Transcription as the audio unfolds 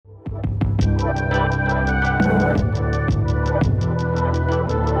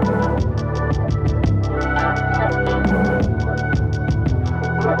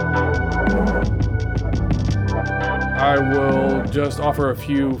just offer a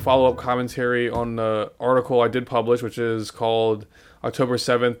few follow-up commentary on the article I did publish, which is called October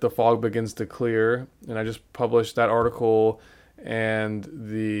 7th, The Fog Begins to Clear. And I just published that article and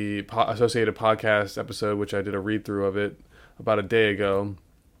the associated podcast episode, which I did a read-through of it about a day ago.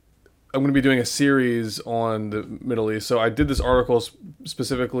 I'm going to be doing a series on the Middle East. So I did this article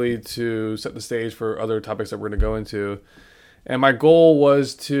specifically to set the stage for other topics that we're going to go into. And my goal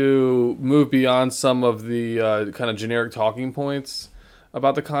was to move beyond some of the kind of generic talking points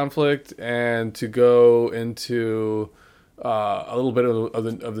about the conflict and to go into a little bit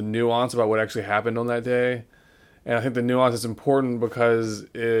of the nuance about what actually happened on that day. And I think the nuance is important because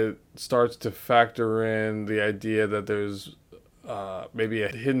it starts to factor in the idea that there's maybe a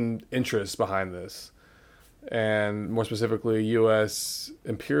hidden interest behind this. And more specifically, U.S.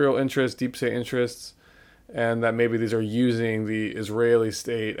 imperial interests, deep state interests, and that maybe these are using the Israeli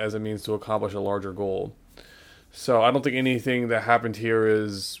state as a means to accomplish a larger goal. So I don't think anything that happened here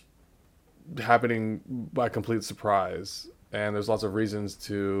is happening by complete surprise. And there's lots of reasons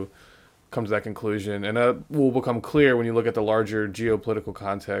to come to that conclusion. And that will become clear when you look at the larger geopolitical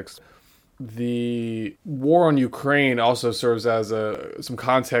context. The war on Ukraine also serves as some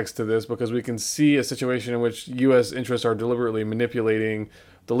context to this, because we can see a situation in which U.S. interests are deliberately manipulating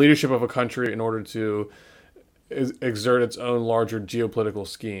the leadership of a country in order to exert its own larger geopolitical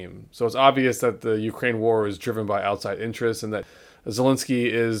scheme. So it's obvious that the Ukraine war is driven by outside interests, and that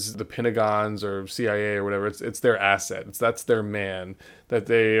Zelensky is the Pentagon's or CIA or whatever. It's their asset. That's their man that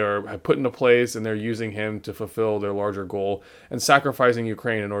they have put into place, and they're using him to fulfill their larger goal and sacrificing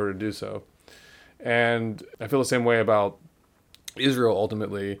Ukraine in order to do so. And I feel the same way about Israel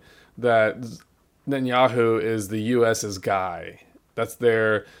ultimately, that Netanyahu is the US's guy. That's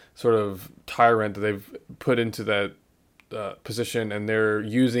their sort of tyrant that they've put into that position, and they're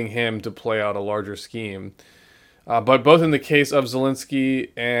using him to play out a larger scheme. But both in the case of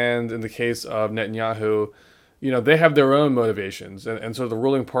Zelensky and in the case of Netanyahu, they have their own motivations. And so the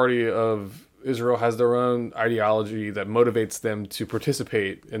ruling party of Israel has their own ideology that motivates them to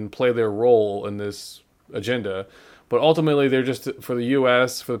participate and play their role in this agenda. But ultimately, they're just, for the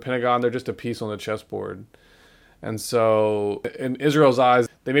U.S., for the Pentagon, they're just a piece on the chessboard. And so in Israel's eyes,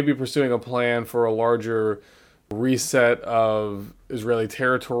 they may be pursuing a plan for a larger reset of Israeli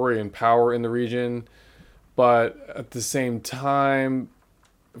territory and power in the region. But at the same time,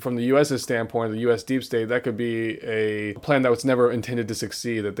 from the U.S.'s standpoint, the U.S. deep state, that could be a plan that was never intended to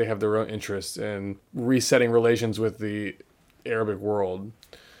succeed, that they have their own interests in resetting relations with the Arabic world.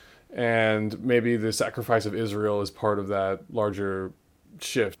 And maybe the sacrifice of Israel is part of that larger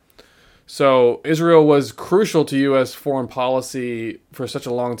shift. So Israel was crucial to U.S. foreign policy for such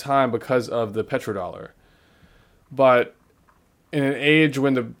a long time because of the petrodollar. But in an age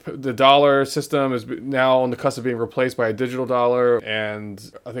when the dollar system is now on the cusp of being replaced by a digital dollar,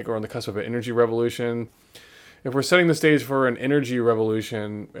 and I think we're on the cusp of an energy revolution, if we're setting the stage for an energy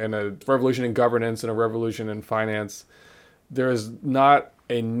revolution and a revolution in governance and a revolution in finance, there is not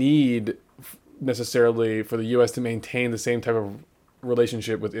a need necessarily for the U.S. to maintain the same type of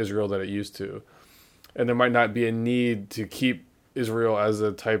relationship with Israel that it used to. And there might not be a need to keep Israel as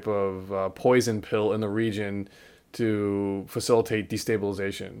a type of poison pill in the region to facilitate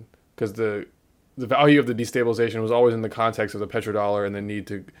destabilization, because the value of the destabilization was always in the context of the petrodollar and the need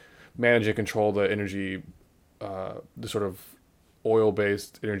to manage and control the energy, the sort of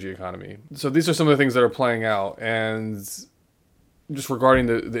oil-based energy economy. So these are some of the things that are playing out. And just regarding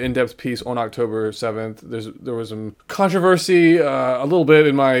the in-depth piece on October 7th, there was some controversy a little bit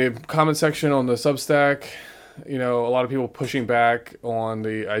in my comment section on the Substack. A lot of people pushing back on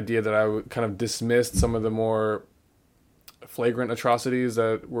the idea that I kind of dismissed some of the more flagrant atrocities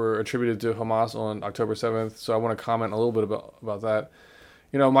that were attributed to Hamas on October 7th. So I want to comment a little bit about that.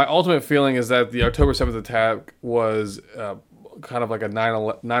 My ultimate feeling is that the October 7th attack was kind of like a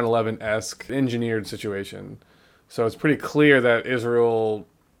 9/11-esque engineered situation. So it's pretty clear that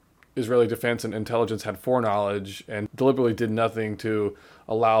Israeli defense and intelligence had foreknowledge and deliberately did nothing to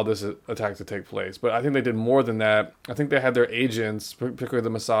allow this attack to take place. But I think they did more than that. I think they had their agents, particularly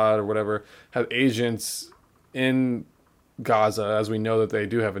the Mossad or whatever, had agents in Gaza, as we know that they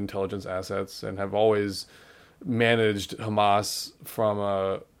do have intelligence assets and have always managed Hamas from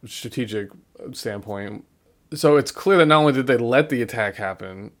a strategic standpoint. So it's clear that not only did they let the attack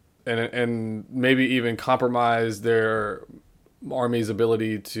happen, and maybe even compromise their army's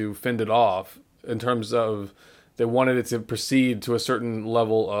ability to fend it off, in terms of they wanted it to proceed to a certain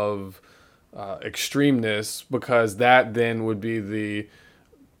level of extremeness, because that then would be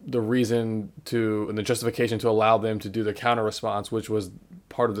the reason to, and the justification to allow them to do the counter response, which was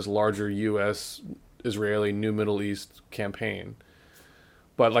part of this larger U.S. Israeli New Middle East campaign.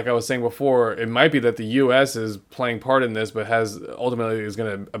 But like I was saying before, it might be that the U.S. is playing part in this, but ultimately is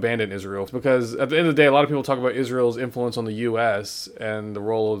going to abandon Israel. Because at the end of the day, a lot of people talk about Israel's influence on the U.S. and the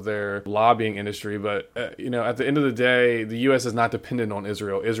role of their lobbying industry. But, at the end of the day, the U.S. is not dependent on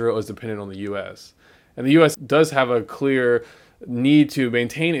Israel. Israel is dependent on the U.S. And the U.S. does have a clear need to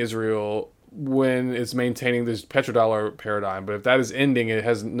maintain Israel when it's maintaining this petrodollar paradigm. But if that is ending, it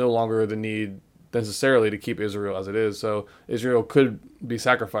has no longer the need necessarily to keep Israel as it is. So Israel could be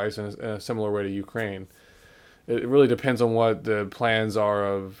sacrificed in a similar way to Ukraine. It really depends on what the plans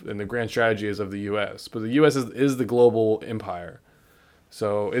are and the grand strategy is of the U.S. But the U.S. is the global empire.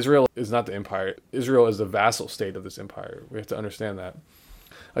 So Israel is not the empire. Israel is the vassal state of this empire. We have to understand that.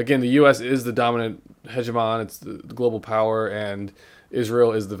 Again, the U.S. is the dominant hegemon. It's the global power, and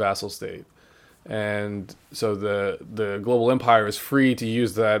Israel is the vassal state. And so the global empire is free to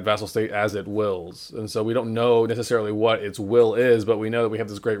use that vassal state as it wills. And so we don't know necessarily what its will is, but we know that we have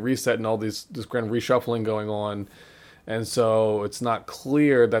this great reset and all this grand reshuffling going on. And so it's not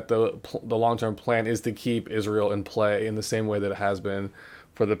clear that the long-term plan is to keep Israel in play in the same way that it has been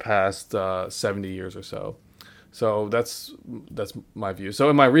for the past 70 years or so. So that's my view.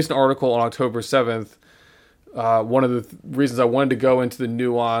 So in my recent article on October 7th, one of the reasons I wanted to go into the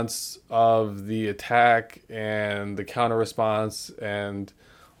nuance of the attack and the counter response and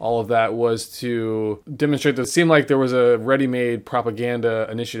all of that was to demonstrate that it seemed like there was a ready-made propaganda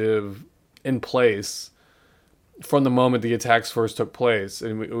initiative in place from the moment the attacks first took place.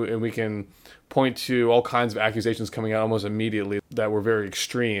 And we can point to all kinds of accusations coming out almost immediately that were very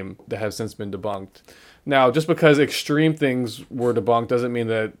extreme that have since been debunked. Now, just because extreme things were debunked doesn't mean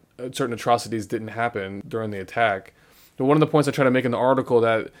that certain atrocities didn't happen during the attack. But one of the points I try to make in the article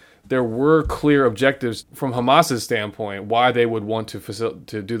that there were clear objectives from Hamas's standpoint why they would want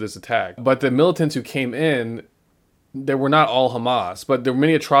to do this attack. But the militants who came in, they were not all Hamas. But there were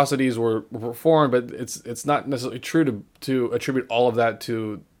many atrocities were performed, but it's not necessarily true to attribute all of that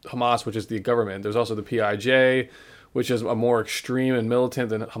to Hamas, which is the government. There's also the PIJ, which is a more extreme and militant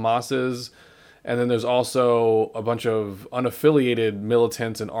than Hamas is. And then there's also a bunch of unaffiliated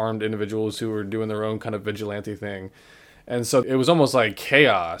militants and armed individuals who were doing their own kind of vigilante thing. And so it was almost like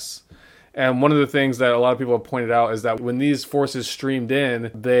chaos. And one of the things that a lot of people have pointed out is that when these forces streamed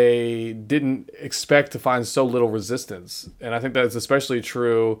in, they didn't expect to find so little resistance. And I think that's especially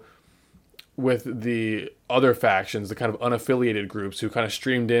true with the other factions, the kind of unaffiliated groups who kind of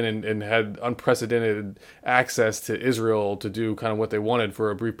streamed in and had unprecedented access to Israel to do kind of what they wanted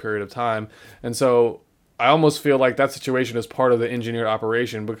for a brief period of time. And so I almost feel like that situation is part of the engineered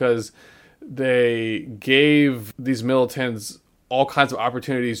operation because they gave these militants all kinds of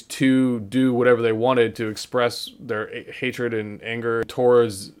opportunities to do whatever they wanted to express their hatred and anger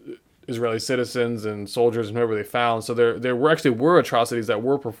towards Israeli citizens and soldiers and whoever they found. So there were atrocities that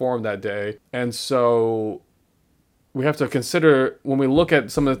were performed that day. And so we have to consider when we look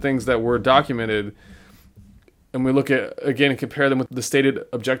at some of the things that were documented and we look at, again, and compare them with the stated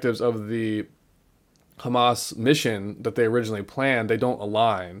objectives of the Hamas mission that they originally planned, they don't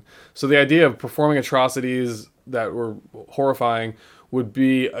align. So the idea of performing atrocities that were horrifying would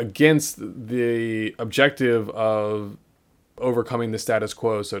be against the objective of overcoming the status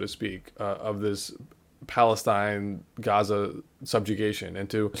quo, so to speak, of this Palestine-Gaza subjugation and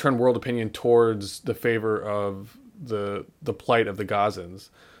to turn world opinion towards the favor of the plight of the Gazans.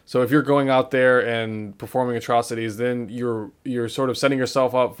 So if you're going out there and performing atrocities, then you're sort of setting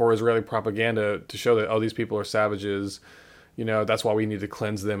yourself up for Israeli propaganda to show that, oh, these people are savages, that's why we need to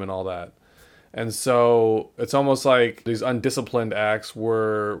cleanse them and all that. And so it's almost like these undisciplined acts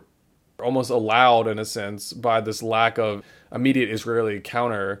were almost allowed, in a sense, by this lack of immediate Israeli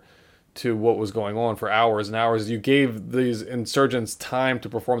counter to what was going on for hours and hours. You gave these insurgents time to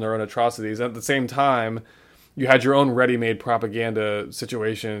perform their own atrocities. And at the same time, you had your own ready-made propaganda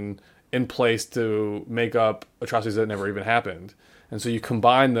situation in place to make up atrocities that never even happened. And so you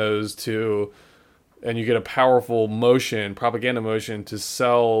combine those two, and you get a powerful propaganda motion to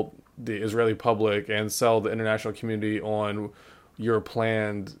sell the Israeli public and sell the international community on your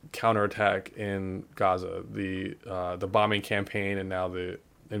planned counterattack in Gaza, the bombing campaign, and now the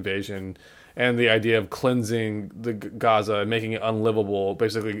invasion, and the idea of cleansing the Gaza and making it unlivable,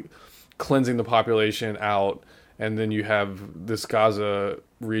 basically cleansing the population out, and then you have this Gaza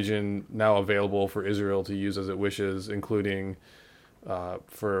region now available for Israel to use as it wishes, including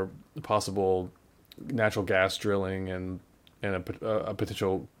for possible natural gas drilling and a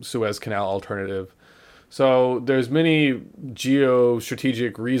potential Suez Canal alternative. So there's many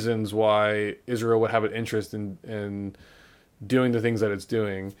geostrategic reasons why Israel would have an interest in doing the things that it's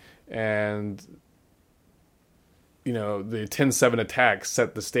doing. And the 10/7 attack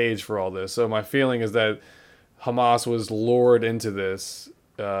set the stage for all this. So my feeling is that Hamas was lured into this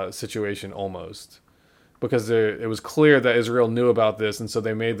situation almost, because it was clear that Israel knew about this, and so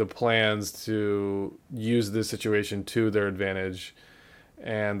they made the plans to use this situation to their advantage,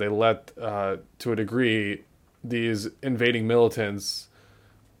 and they let, to a degree, these invading militants,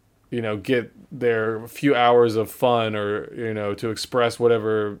 get their few hours of fun, or to express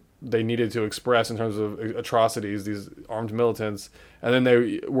whatever they needed to express in terms of atrocities, these armed militants, and then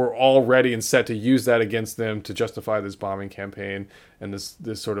they were all ready and set to use that against them to justify this bombing campaign and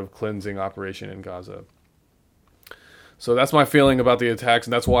this sort of cleansing operation in Gaza. So that's my feeling about the attacks,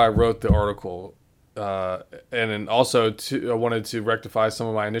 and that's why I wrote the article. And then also I wanted to rectify some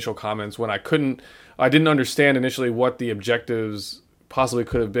of my initial comments when I didn't understand initially what the objectives possibly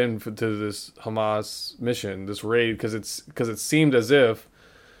could have been to this Hamas mission, this raid, because it seemed as if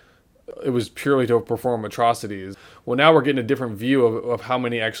it was purely to perform atrocities. Well, now we're getting a different view of how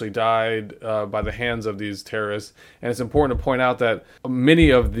many actually died by the hands of these terrorists. And it's important to point out that many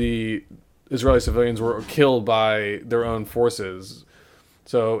of the Israeli civilians were killed by their own forces.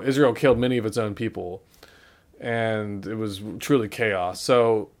 So Israel killed many of its own people. And it was truly chaos.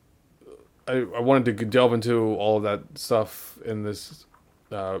 So I wanted to delve into all of that stuff in this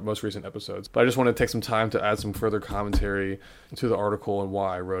most recent episodes. But I just want to take some time to add some further commentary to the article and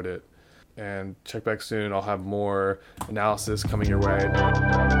why I wrote it. And check back soon. I'll have more analysis coming your way.